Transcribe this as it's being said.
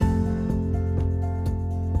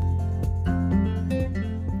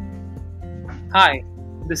Hi,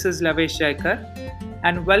 this is Lavesh Jaikar,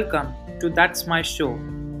 and welcome to That's My Show,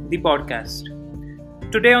 the podcast.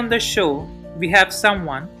 Today on the show, we have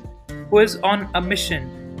someone who is on a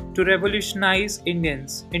mission to revolutionize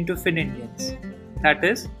Indians into Fin Indians, that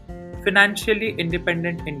is, financially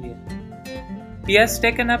independent Indian. He has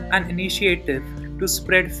taken up an initiative to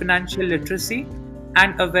spread financial literacy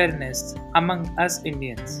and awareness among us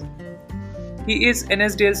Indians. He is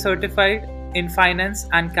NSDL certified in finance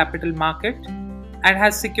and capital market and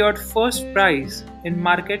has secured first prize in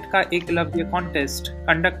Market Ka Eklavya contest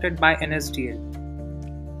conducted by NSDL.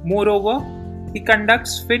 Moreover, he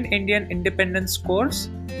conducts Fin Indian Independence course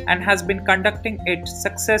and has been conducting it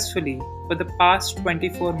successfully for the past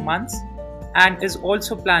 24 months and is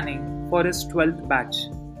also planning for his 12th batch.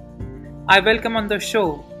 I welcome on the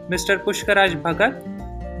show Mr. Pushkaraj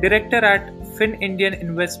Bhagat, Director at Fin Indian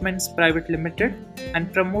Investments Private Limited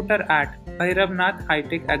and promoter at Bhairavnath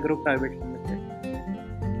High-Tech Agro Private Limited.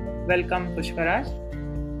 Welcome, Pushkaraj.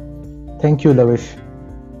 Thank you, Lavish.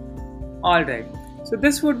 Alright, so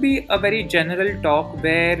this would be a very general talk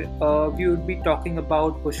where we would be talking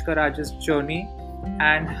about Pushkaraj's journey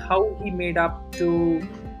and how he made up to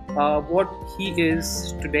what he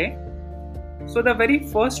is today. So the very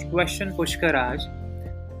first question, Pushkaraj,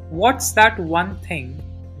 what's that one thing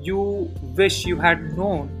you wish you had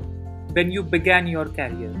known when you began your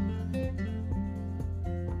career?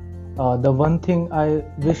 The one thing I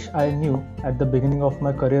wish I knew at the beginning of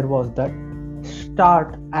my career was that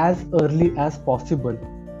start as early as possible,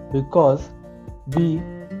 because we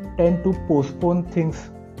tend to postpone things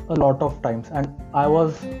a lot of times, and I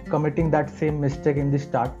was committing that same mistake in the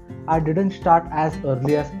start. I didn't start as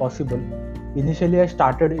early as possible. Initially I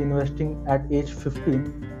started investing at age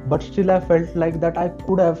 15, but still I felt like that I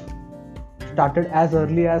could have started as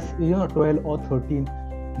early as 12 or 13,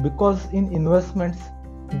 because in investments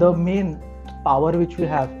the main power which we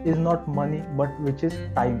have is not money but which is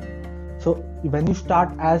time. So when you start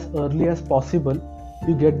as early as possible,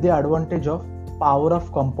 you get the advantage of power of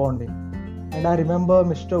compounding. And I remember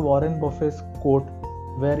Mr. Warren Buffett's quote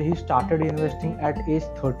where he started investing at age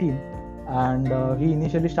 13, and he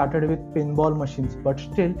initially started with pinball machines, but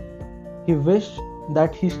still he wished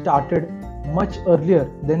that he started much earlier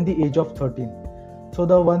than the age of 13. So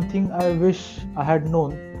the one thing I wish I had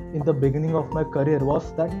known in the beginning of my career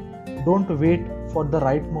was that don't wait for the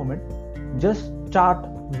right moment, just start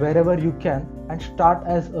wherever you can and start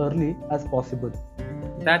as early as possible.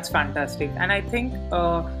 That's fantastic, and I think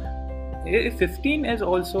 15 is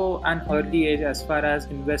also an early age as far as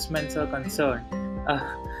investments are concerned.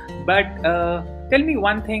 But tell me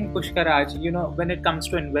one thing, Pushkaraj, when it comes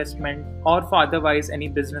to investment or for otherwise any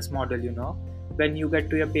business model, when you get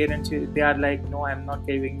to your parents, they are like, no, I'm not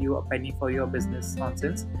giving you a penny for your business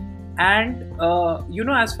nonsense. And,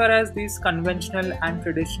 as far as these conventional and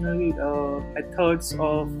traditional methods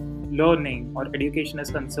of learning or education is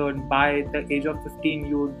concerned, by the age of 15,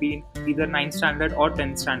 you would be in either 9th standard or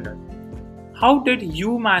 10th standard. How did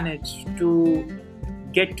you manage to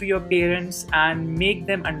get to your parents and make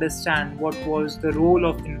them understand what was the role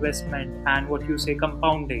of investment and what you say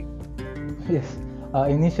compounding? Yes,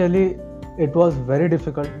 initially it was very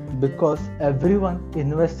difficult because everyone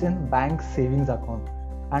invests in bank savings account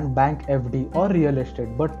and bank FD or real estate,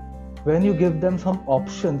 but when you give them some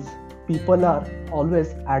options, people are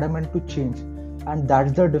always adamant to change, and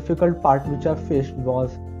that's the difficult part which I faced,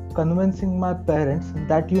 was convincing my parents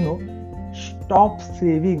that stop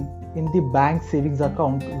saving in the bank savings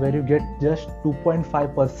account where you get just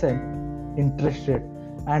 2.5% interest rate,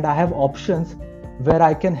 and I have options where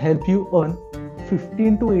I can help you earn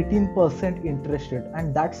 15 to 18% interest rate.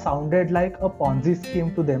 And that sounded like a Ponzi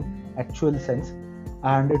scheme to them, actual sense,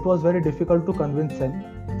 and it was very difficult to convince them.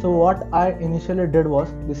 So what I initially did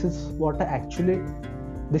was, this is what actually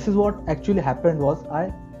happened was,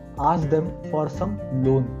 I asked them for some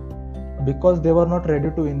loan because they were not ready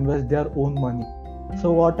to invest their own money.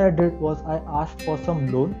 So what I did was, I asked for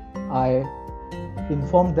some loan. I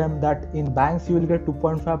informed them that in banks you will get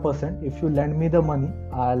 2.5%. If you lend me the money,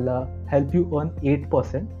 I'll help you earn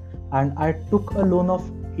 8%. And I took a loan of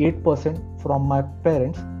 8% from my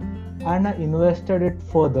parents, and I invested it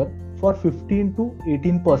further for 15 to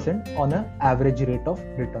 18% on an average rate of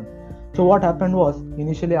return. So what happened was,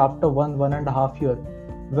 initially after 1.5 years,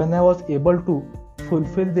 when I was able to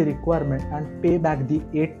fulfill the requirement and pay back the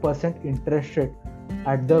 8% interest rate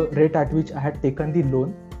at the rate at which I had taken the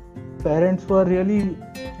loan, parents were really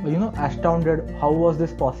astounded. How was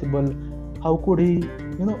this possible? How could he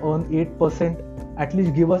earn 8%, at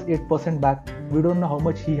least give us 8% back? We don't know how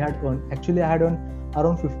much he had earned. Actually, I had earned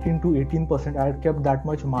around 15 to 18%. I had kept that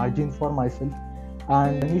much margin for myself,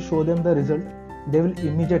 and when you show them the result, they will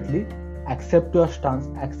immediately accept your stance,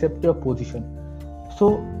 accept your position.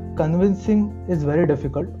 So convincing is very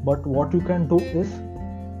difficult, but what you can do is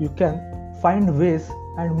you can find ways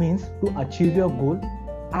and means to achieve your goal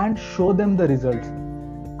and show them the results.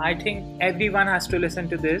 I think everyone has to listen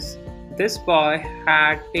to this. This boy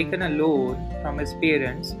had taken a loan from his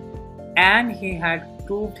parents and he had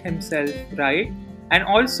proved himself right. And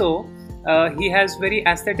also, he has very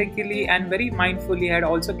aesthetically and very mindfully had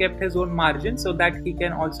also kept his own margin so that he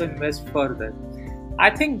can also invest further. I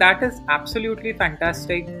think that is absolutely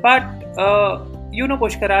fantastic. But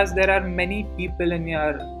Pushkaras, there are many people in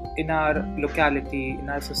our locality, in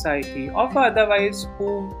our society, or otherwise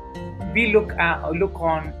whom we look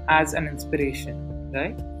on as an inspiration,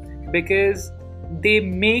 right? Because they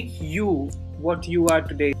make you what you are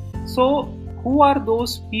today. So, who are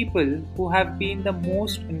those people who have been the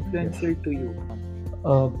most influential to you?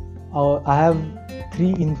 I have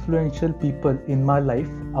 3 influential people in my life.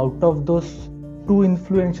 Out of those, 2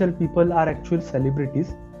 influential people are actual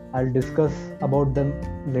celebrities. I'll discuss about them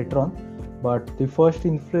later on. But the first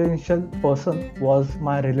influential person was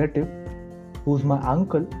my relative, who's my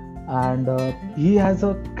uncle, and he has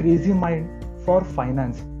a crazy mind for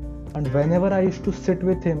finance. And whenever I used to sit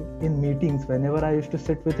with him in meetings, whenever I used to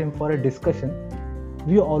sit with him for a discussion,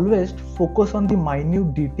 we always focus on the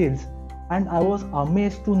minute details, and I was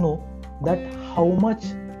amazed to know that how much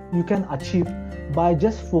you can achieve by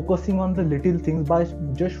just focusing on the little things, by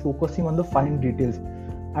just focusing on the fine details.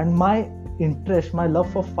 And my interest, my love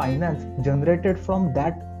for finance generated from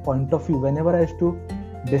that point of view. Whenever I used to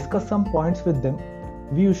discuss some points with them,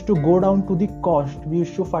 we used to go down to the cost, we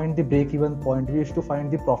used to find the break-even point, we used to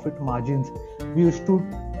find the profit margins, we used to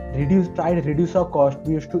try to reduce our cost,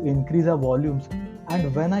 we used to increase our volumes.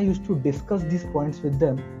 And when I used to discuss these points with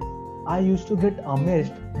them, I used to get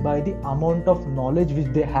amazed by the amount of knowledge which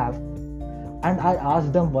they have. And I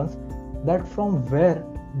asked them once that from where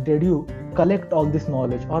did you collect all this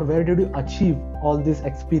knowledge, or where did you achieve all this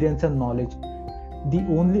experience and knowledge? The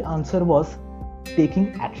only answer was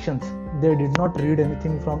taking actions. They did not read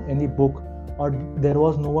anything from any book, or there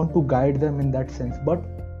was no one to guide them in that sense, but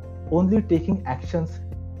only taking actions,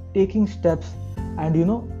 taking steps, and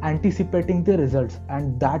anticipating the results.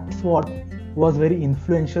 And that's what was very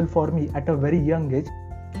influential for me at a very young age.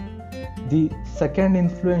 The second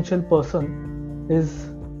influential person is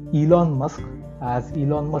Elon Musk, as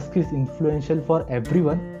Elon Musk is influential for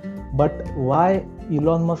everyone. But why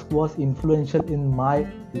Elon Musk was influential in my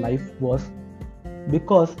life was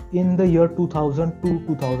because in the year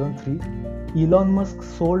 2002-2003, Elon Musk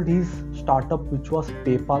sold his startup, which was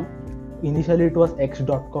PayPal. Initially it was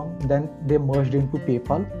X.com, then they merged into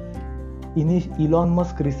PayPal. Elon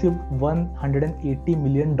Musk received $180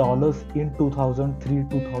 million in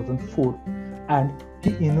 2003-2004, and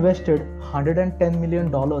he invested $110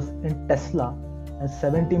 million in Tesla and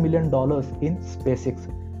 $70 million in SpaceX.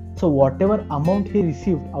 So whatever amount he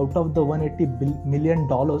received out of the $180 million,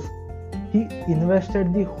 he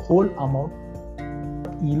invested the whole amount.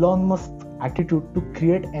 Elon Musk's attitude to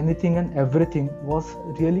create anything and everything was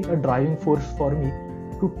really a driving force for me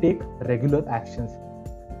to take regular actions.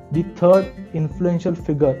 The third influential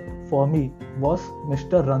figure for me was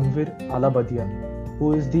Mr. Ranveer Alabadia,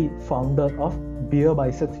 who is the founder of Beer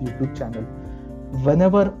Biceps YouTube channel.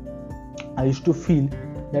 Whenever I used to feel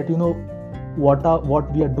that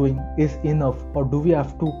what we are doing is enough, or do we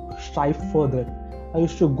have to strive further, I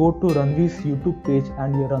used to go to Ranveer's YouTube page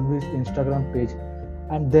and Ranveer's Instagram page,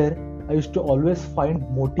 and there I used to always find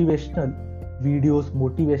motivational videos,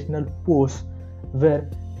 motivational posts, where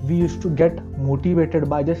we used to get motivated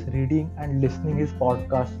by just reading and listening his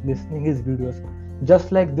podcast, listening his videos.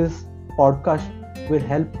 Just like this podcast will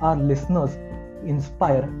help our listeners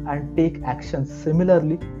inspire and take action.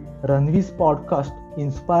 Similarly, Ranveer's podcast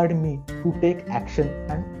inspired me to take action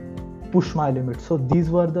and push my limits. So these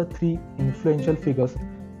were the 3 influential figures.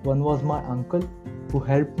 One was my uncle, who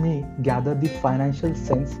helped me gather the financial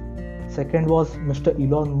sense. Second was Mr.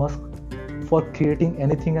 Elon Musk for creating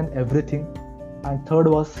anything and everything. And third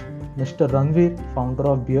was Mr. Ranveer, founder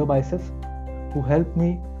of Beer Biceps, who helped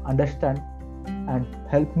me understand and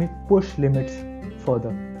helped me push limits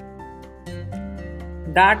further.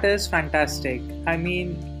 That is fantastic. I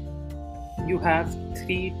mean, you have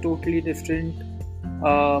 3 totally different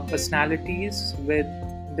personalities with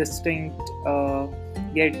distinct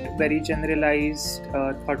yet very generalized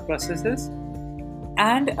thought processes.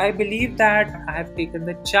 And I believe that I have taken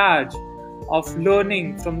the charge of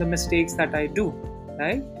learning from the mistakes that I do,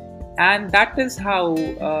 right? And that is how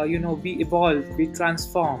we evolve, we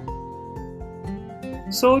transform.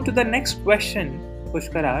 So to the next question,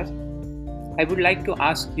 Pushkaraj, I would like to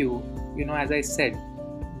ask you as I said,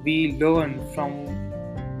 we learn from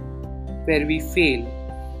where we fail,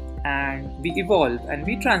 and we evolve and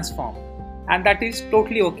we transform. And that is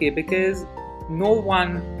totally okay, because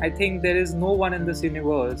I think there is no one in this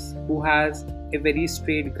universe who has a very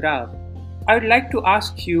straight graph. I would like to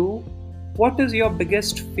ask you, what is your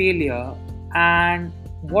biggest failure and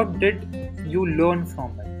what did you learn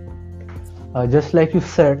from it? Just like you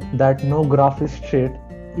said, that no graph is straight.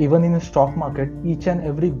 Even in a stock market, each and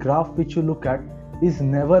every graph which you look at is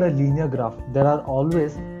never a linear graph. There are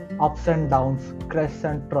always ups and downs, crests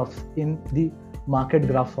and troughs in the market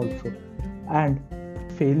graphs also. And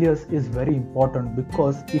failures is very important,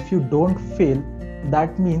 because if you don't fail,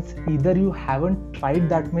 that means either you haven't tried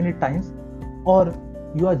that many times, or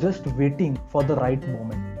you are just waiting for the right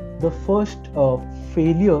moment. The first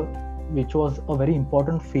failure, which was a very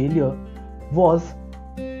important failure, was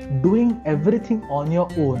doing everything on your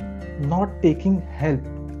own, not taking help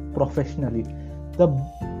professionally.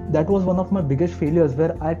 That was one of my biggest failures,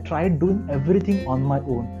 where I tried doing everything on my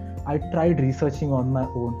own. I tried researching on my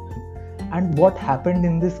own. And what happened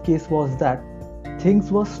in this case was that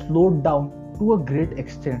things were slowed down to a great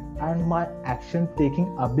extent, and my action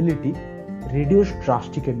taking ability reduced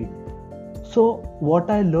drastically. So what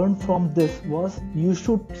I learned from this was, you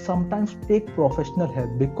should sometimes take professional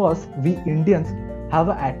help, because we Indians have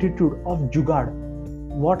an attitude of jugaad.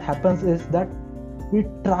 What happens is that we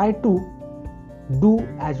try to do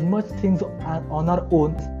as much things on our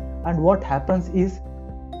own, and what happens is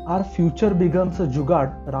our future becomes a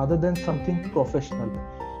jugaad rather than something professional.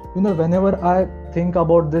 Whenever I think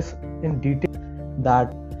about this in detail,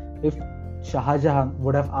 that if Shah Jahan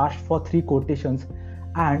would have asked for 3 quotations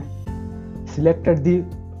and selected the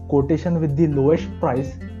quotation with the lowest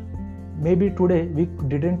price, maybe today we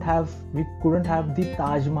couldn't have the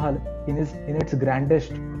Taj Mahal in its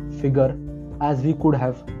grandest figure as we could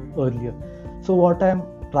have earlier. So what I'm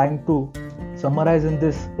trying to summarize in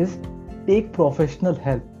this is, take professional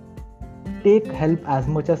help. Take help as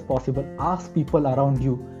much as possible. Ask people around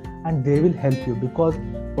you and they will help you, because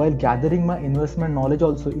while gathering my investment knowledge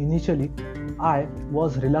also, initially I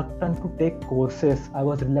was reluctant to take courses. I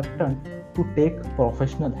was reluctant to take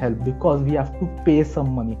professional help, because we have to pay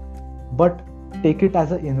some money. But take it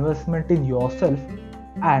as an investment in yourself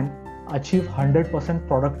and achieve 100%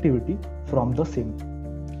 productivity from the same.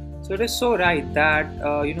 So it is so right that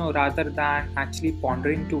rather than actually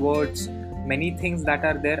pondering towards many things that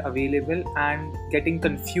are there available and getting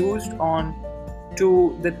confused on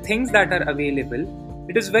to the things that are available,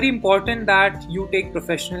 it is very important that you take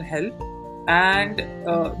professional help. And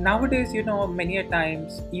nowadays, many a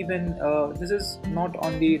times, even this is not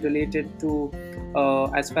only related to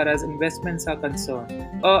as far as investments are concerned.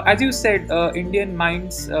 As you said, Indian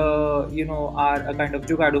minds, are a kind of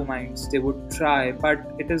jugadu minds. They would try, but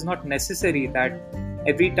it is not necessary that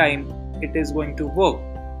every time it is going to work.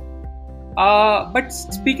 But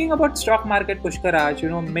speaking about stock market, Pushkaraj,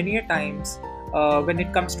 many a times when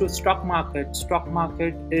it comes to stock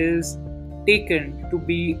market is taken to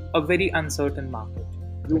be a very uncertain market.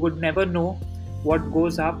 You would never know what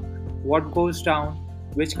goes up, what goes down,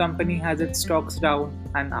 which company has its stocks down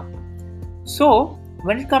and up. So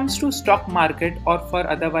when it comes to stock market, or for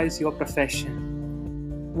otherwise your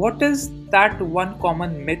profession, what is that one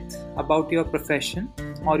common myth about your profession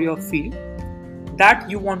or your field that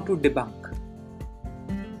you want to debunk?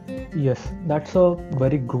 Yes, that's a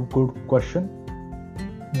very good question.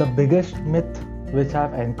 The biggest myth which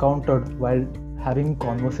I've encountered while having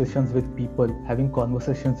conversations with people, having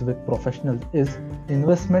conversations with professionals, is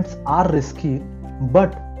investments are risky,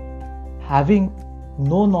 but having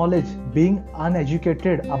no knowledge, being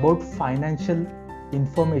uneducated about financial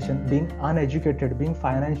information, being uneducated, being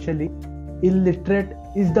financially illiterate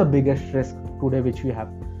is the biggest risk today which we have.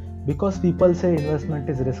 Because people say investment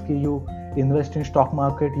is risky, you invest in stock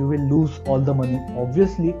market, you will lose all the money.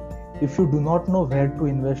 Obviously, if you do not know where to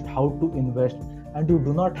invest, how to invest, and you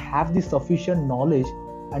do not have the sufficient knowledge,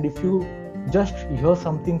 and if you just hear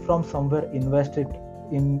something from somewhere, invest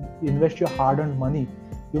your hard-earned money,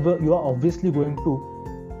 you are obviously going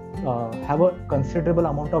to have a considerable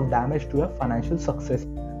amount of damage to your financial success.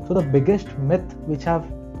 So the biggest myth which I've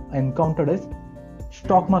encountered is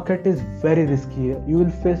stock market is very risky, you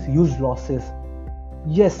will face huge losses.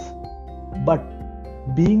 Yes, but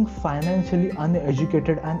being financially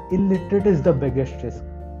uneducated and illiterate is the biggest risk.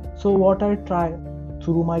 So what I try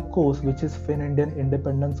through my course, which is FinIndian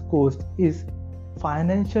Independence course, is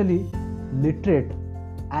financially literate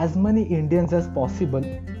as many Indians as possible,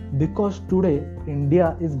 because today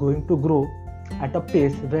India is going to grow at a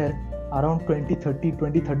pace where around 2030,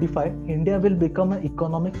 2035, India will become an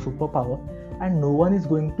economic superpower, and no one is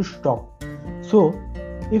going to stop. So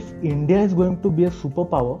if India is going to be a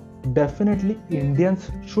superpower, definitely Indians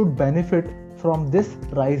should benefit from this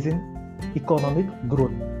rise in economic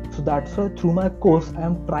growth. So that's why through my course I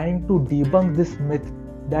am trying to debunk this myth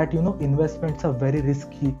that investments are very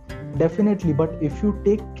risky. Definitely, but if you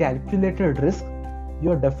take calculated risk,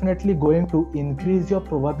 you're definitely going to increase your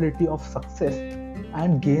probability of success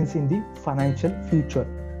and gains in the financial future.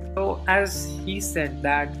 So, as he said,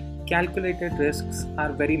 that calculated risks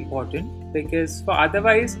are very important, because for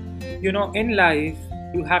otherwise, in life,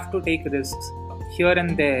 you have to take risks here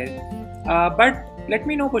and there. But let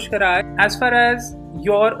me know, Pushkara, as far as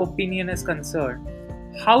your opinion is concerned,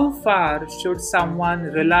 how far should someone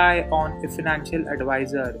rely on a financial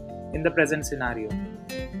advisor in the present scenario?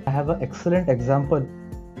 I have an excellent example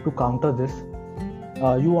to counter this.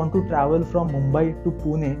 You want to travel from Mumbai to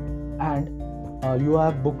Pune, and you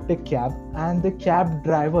have booked a cab, and the cab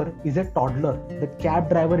driver is a toddler. The cab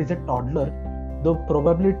driver is a toddler. The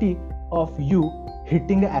probability of you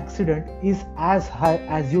hitting an accident is as high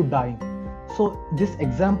as you dying. So this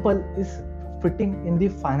example is fitting in the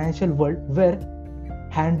financial world, where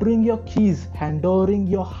handing your keys, handing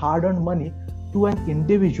your hard-earned money to an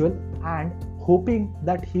individual and hoping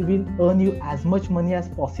that he will earn you as much money as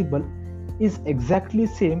possible is exactly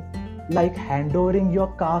same like handing your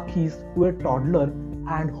car keys to a toddler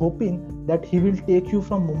and hoping that he will take you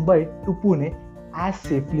from Mumbai to Pune as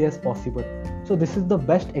safely as possible. So this is the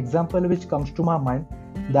best example which comes to my mind.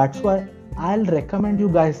 That's why I'll recommend you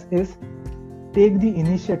guys is take the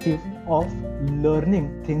initiative of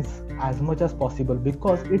learning things as much as possible,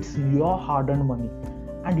 because it's your hard-earned money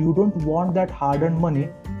and you don't want that hard-earned money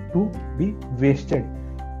to be wasted.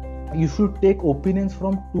 You should take opinions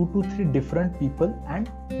from 2 to 3 different people and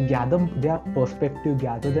gather their perspective,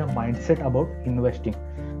 gather their mindset about investing.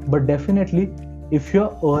 But definitely, if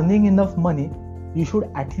you're earning enough money, you should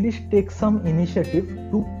at least take some initiative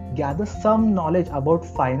to gather some knowledge about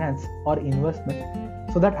finance or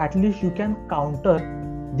investment, so that at least you can counter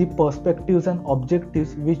the perspectives and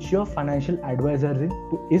objectives which your financial advisor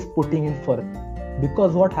is putting in for.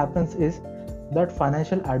 Because what happens is that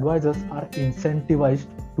financial advisors are incentivized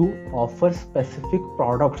to offer specific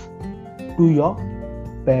products to your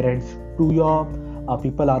parents, to your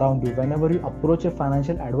people around you. Whenever you approach a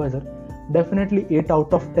financial advisor, definitely 8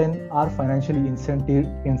 out of 10 are financially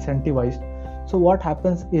incentivized. So what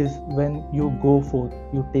happens is, when you go forth,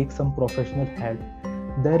 you take some professional help,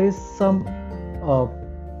 there is some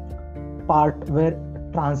part where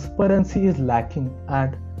transparency is lacking,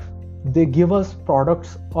 and they give us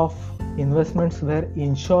products of investments where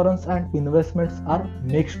insurance and investments are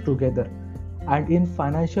mixed together. And in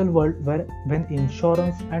financial world, where when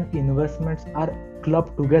insurance and investments are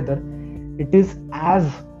clubbed together, it is as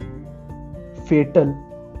fatal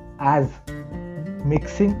as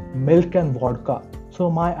mixing milk and vodka. So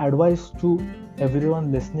my advice to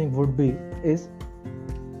everyone listening would be is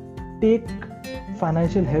take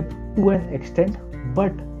financial help to an extent,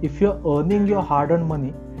 but if you're earning your hard-earned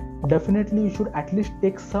money, definitely you should at least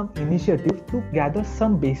take some initiative to gather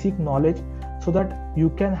some basic knowledge so that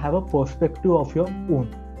you can have a perspective of your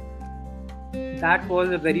own. That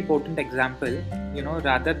was a very potent example.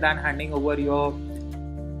 Rather than handing over your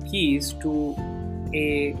keys to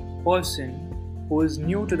a person who is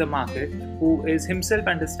new to the market, who is himself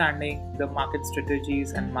understanding the market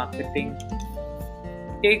strategies and marketing,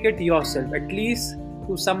 take it yourself. At least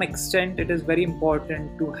to some extent, it is very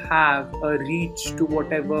important to have a reach to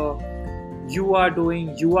whatever you are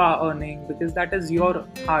doing, you are earning, because that is your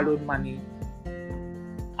hard-earned money.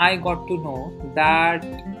 I got to know that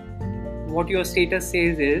what your status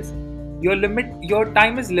says is your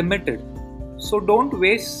time is limited, so don't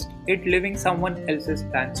waste it living someone else's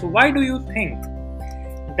plan. So why do you think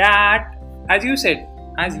that, as you said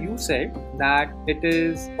that it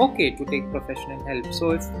is okay to take professional help?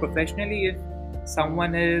 So if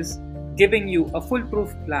someone is giving you a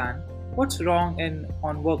foolproof plan, what's wrong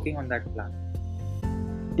on working on that plan?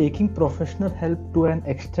 Taking professional help to an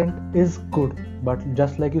extent is good, but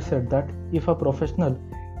just like you said, that if a professional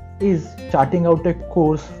is charting out a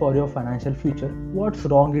course for your financial future, what's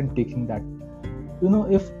wrong in taking that?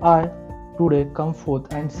 If I today come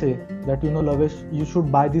forth and say that Lavesh, you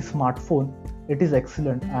should buy this smartphone, it is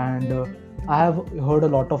excellent, and I have heard a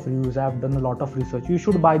lot of reviews, I have done a lot of research, you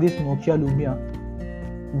should buy this Nokia Lumia.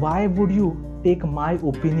 Why would you take my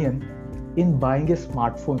opinion in buying a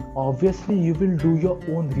smartphone? Obviously you will do your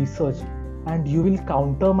own research and you will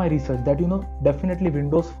counter my research that definitely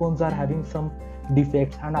Windows phones are having some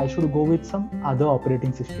defects and I should go with some other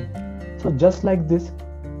operating system. So just like this,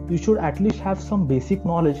 you should at least have some basic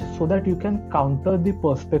knowledge so that you can counter the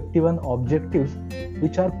perspective and objectives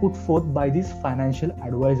which are put forth by these financial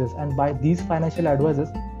advisors. And by these financial advisors,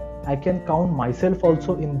 I can count myself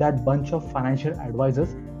also in that bunch of financial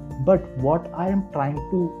advisors. But what I am trying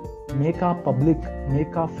to make our public,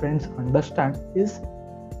 make our friends understand is,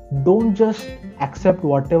 don't just accept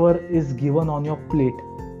whatever is given on your plate.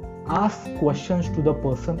 Ask questions to the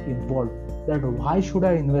person involved, that why should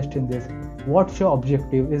I invest in this? What's your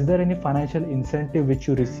objective? Is there any financial incentive which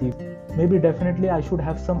you receive? Maybe definitely I should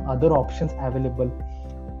have some other options available.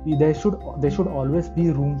 There should always be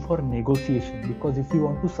room for negotiation, because if you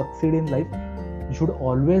want to succeed in life, you should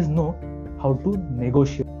always know how to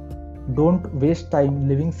negotiate. Don't waste time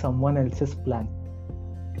living someone else's plan.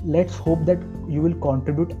 Let's hope that you will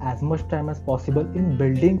contribute as much time as possible in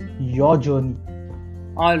building your journey.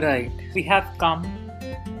 All right, we have come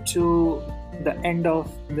to the end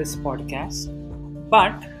of this podcast.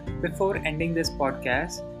 But before ending this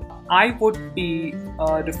podcast, I would be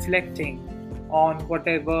reflecting on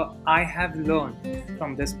whatever I have learned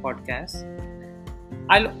from this podcast.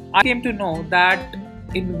 I came to know that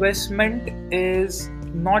investment is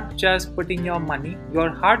not just putting your money, your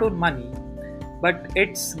hard-earned money, but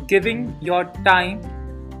it's giving your time,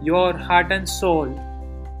 your heart and soul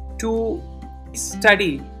to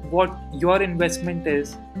study what your investment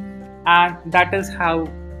is, and that is how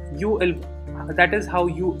you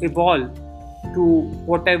evolve to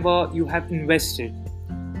whatever you have invested.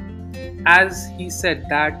 As he said,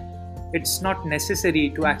 that it's not necessary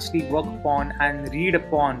to actually work upon and read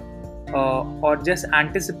upon or just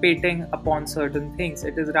anticipating upon certain things.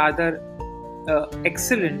 It is rather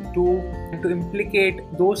excellent to implicate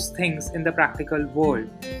those things in the practical world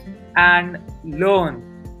and learn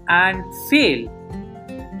and fail.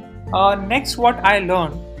 Next, what I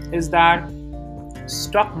learned is that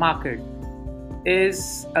stock market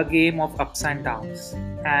is a game of ups and downs,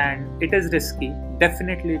 and it is risky.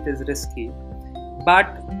 Definitely it is risky,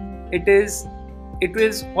 but it is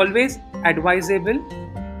always advisable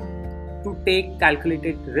to take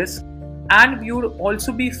calculated risk, and you would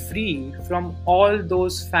also be free from all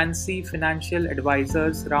those fancy financial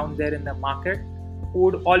advisors around there in the market who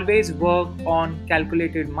would always work on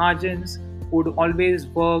calculated margins, who would always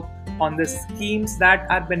work on the schemes that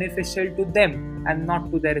are beneficial to them and not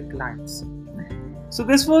to their clients. So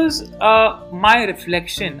this was my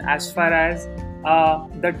reflection as far as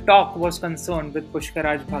the talk was concerned with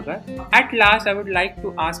Pushkaraj Bhagat. At last, I would like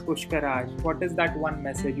to ask Pushkaraj, what is that one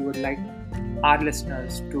message you would like our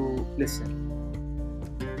listeners to listen?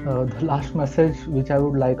 The last message which I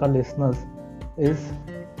would like our listeners is,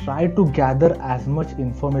 try to gather as much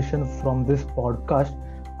information from this podcast,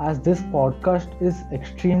 as this podcast is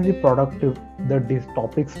extremely productive. The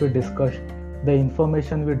topics we discussed, the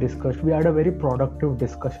information we discussed, we had a very productive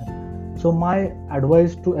discussion. So my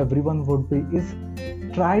advice to everyone would be is,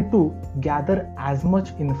 try to gather as much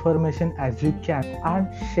information as you can and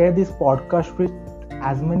share this podcast with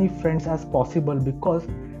as many friends as possible, because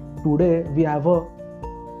today we have a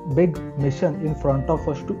big mission in front of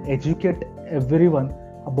us to educate everyone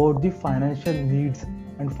about the financial needs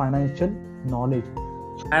and financial knowledge.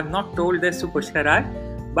 I have not told this to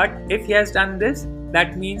Pushkaraj, but if he has done this,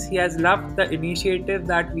 that means he has loved the initiative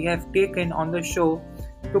that we have taken on the show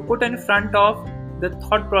to put in front of the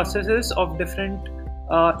thought processes of different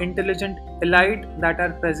intelligent elite that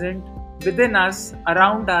are present within us,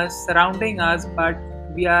 around us, surrounding us, but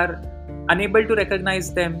we are unable to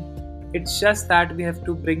recognize them. It's just that we have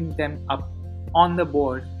to bring them up on the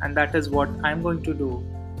board, and that is what I'm going to do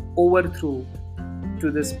through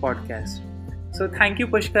to this podcast. So thank you,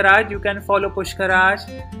 Pushkaraj. You can follow Pushkaraj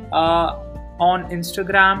on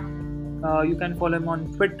Instagram. You can follow him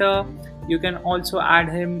on Twitter. You can also add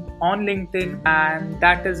him on LinkedIn. And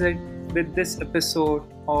that is it with this episode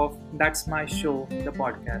of That's My Show, the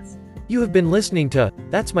podcast. You have been listening to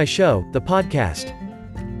That's My Show, the podcast.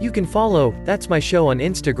 You can follow That's My Show on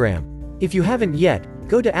Instagram. If you haven't yet,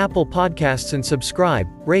 go to Apple Podcasts and subscribe,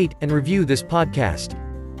 rate, and review this podcast.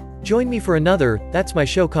 Join me for another That's My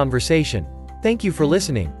Show conversation. Thank you for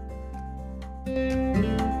listening.